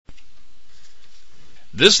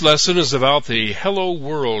This lesson is about the Hello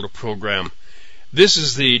World program. This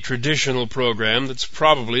is the traditional program that's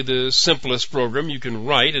probably the simplest program you can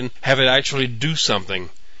write and have it actually do something.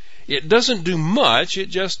 It doesn't do much, it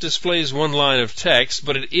just displays one line of text,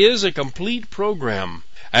 but it is a complete program.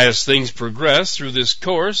 As things progress through this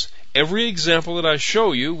course, every example that I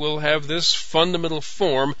show you will have this fundamental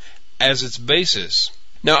form as its basis.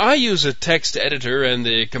 Now, I use a text editor and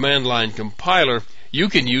the command line compiler. You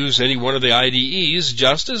can use any one of the IDEs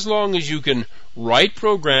just as long as you can write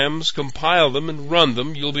programs, compile them, and run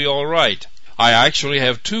them, you'll be all right. I actually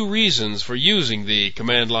have two reasons for using the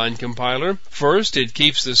command line compiler. First, it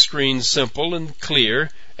keeps the screen simple and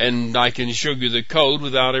clear, and I can show you the code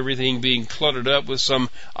without everything being cluttered up with some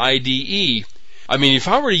IDE. I mean, if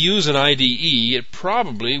I were to use an IDE, it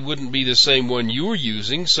probably wouldn't be the same one you're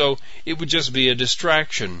using, so it would just be a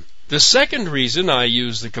distraction. The second reason I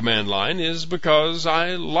use the command line is because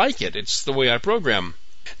I like it. It's the way I program.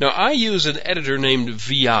 Now, I use an editor named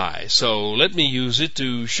VI, so let me use it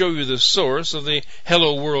to show you the source of the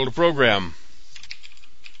Hello World program.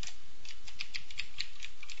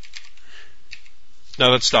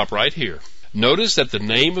 Now, let's stop right here. Notice that the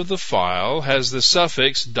name of the file has the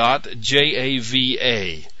suffix .java.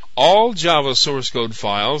 All Java source code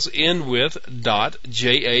files end with .java.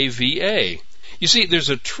 You see, there's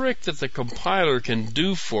a trick that the compiler can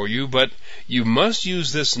do for you, but you must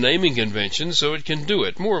use this naming convention so it can do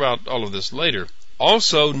it. More about all of this later.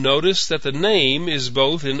 Also, notice that the name is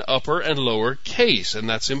both in upper and lower case, and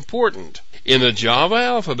that's important. In the Java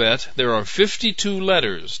alphabet, there are 52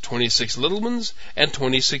 letters, 26 little ones and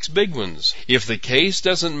 26 big ones. If the case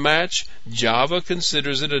doesn't match, Java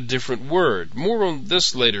considers it a different word. More on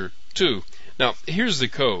this later, too. Now, here's the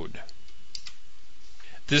code.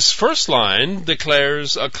 This first line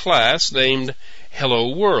declares a class named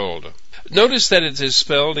Hello World. Notice that it is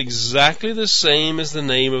spelled exactly the same as the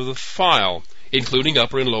name of the file, including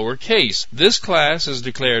upper and lower case. This class is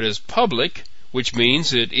declared as public, which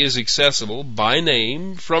means it is accessible by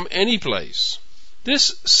name from any place.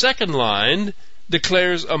 This second line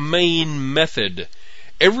declares a main method.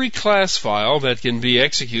 Every class file that can be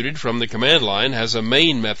executed from the command line has a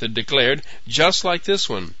main method declared just like this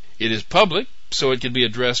one. It is public, so it can be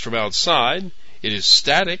addressed from outside. It is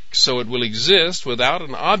static, so it will exist without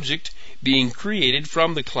an object being created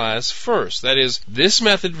from the class first. That is, this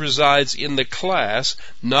method resides in the class,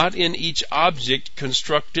 not in each object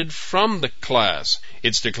constructed from the class.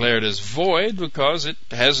 It's declared as void because it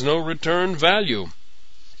has no return value.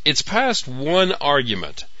 It's passed one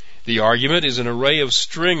argument. The argument is an array of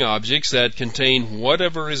string objects that contain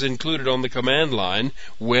whatever is included on the command line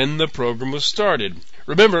when the program was started.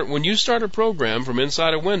 Remember, when you start a program from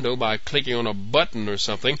inside a window by clicking on a button or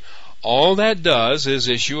something, all that does is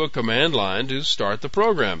issue a command line to start the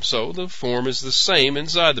program, so the form is the same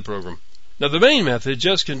inside the program. Now, the main method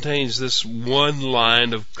just contains this one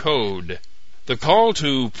line of code. The call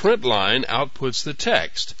to print line outputs the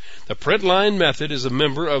text. The print line method is a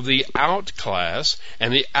member of the out class,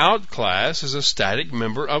 and the out class is a static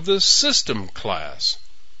member of the system class.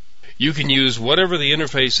 You can use whatever the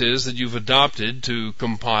interface is that you've adopted to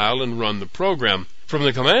compile and run the program. From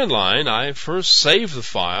the command line, I first saved the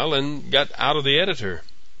file and got out of the editor.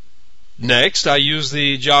 Next, I use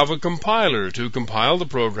the Java compiler to compile the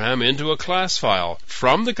program into a class file.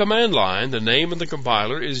 From the command line, the name of the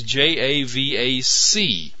compiler is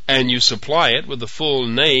JAVAC, and you supply it with the full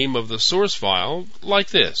name of the source file like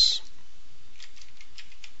this.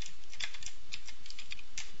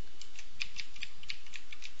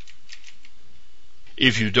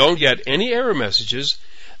 If you don't get any error messages,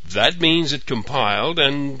 that means it compiled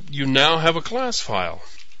and you now have a class file.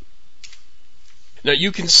 Now,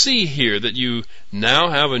 you can see here that you now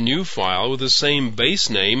have a new file with the same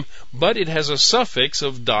base name, but it has a suffix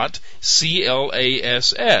of .class.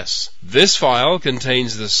 This file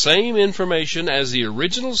contains the same information as the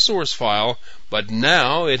original source file, but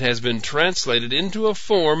now it has been translated into a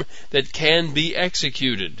form that can be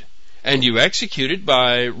executed. And you execute it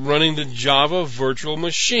by running the Java virtual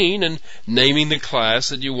machine and naming the class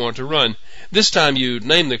that you want to run. This time you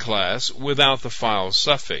name the class without the file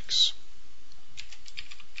suffix.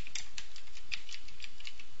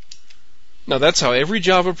 Now, that's how every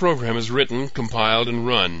Java program is written, compiled, and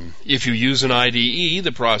run. If you use an IDE,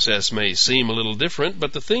 the process may seem a little different,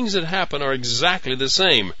 but the things that happen are exactly the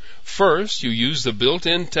same. First, you use the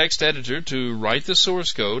built-in text editor to write the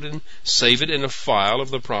source code and save it in a file of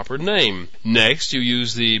the proper name. Next, you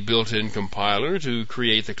use the built-in compiler to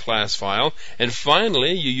create the class file. And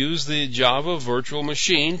finally, you use the Java virtual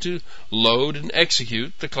machine to load and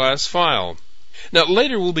execute the class file. Now,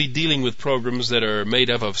 later we'll be dealing with programs that are made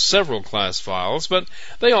up of several class files, but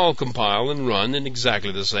they all compile and run in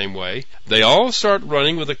exactly the same way. They all start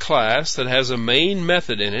running with a class that has a main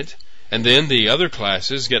method in it, and then the other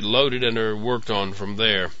classes get loaded and are worked on from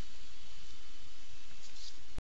there.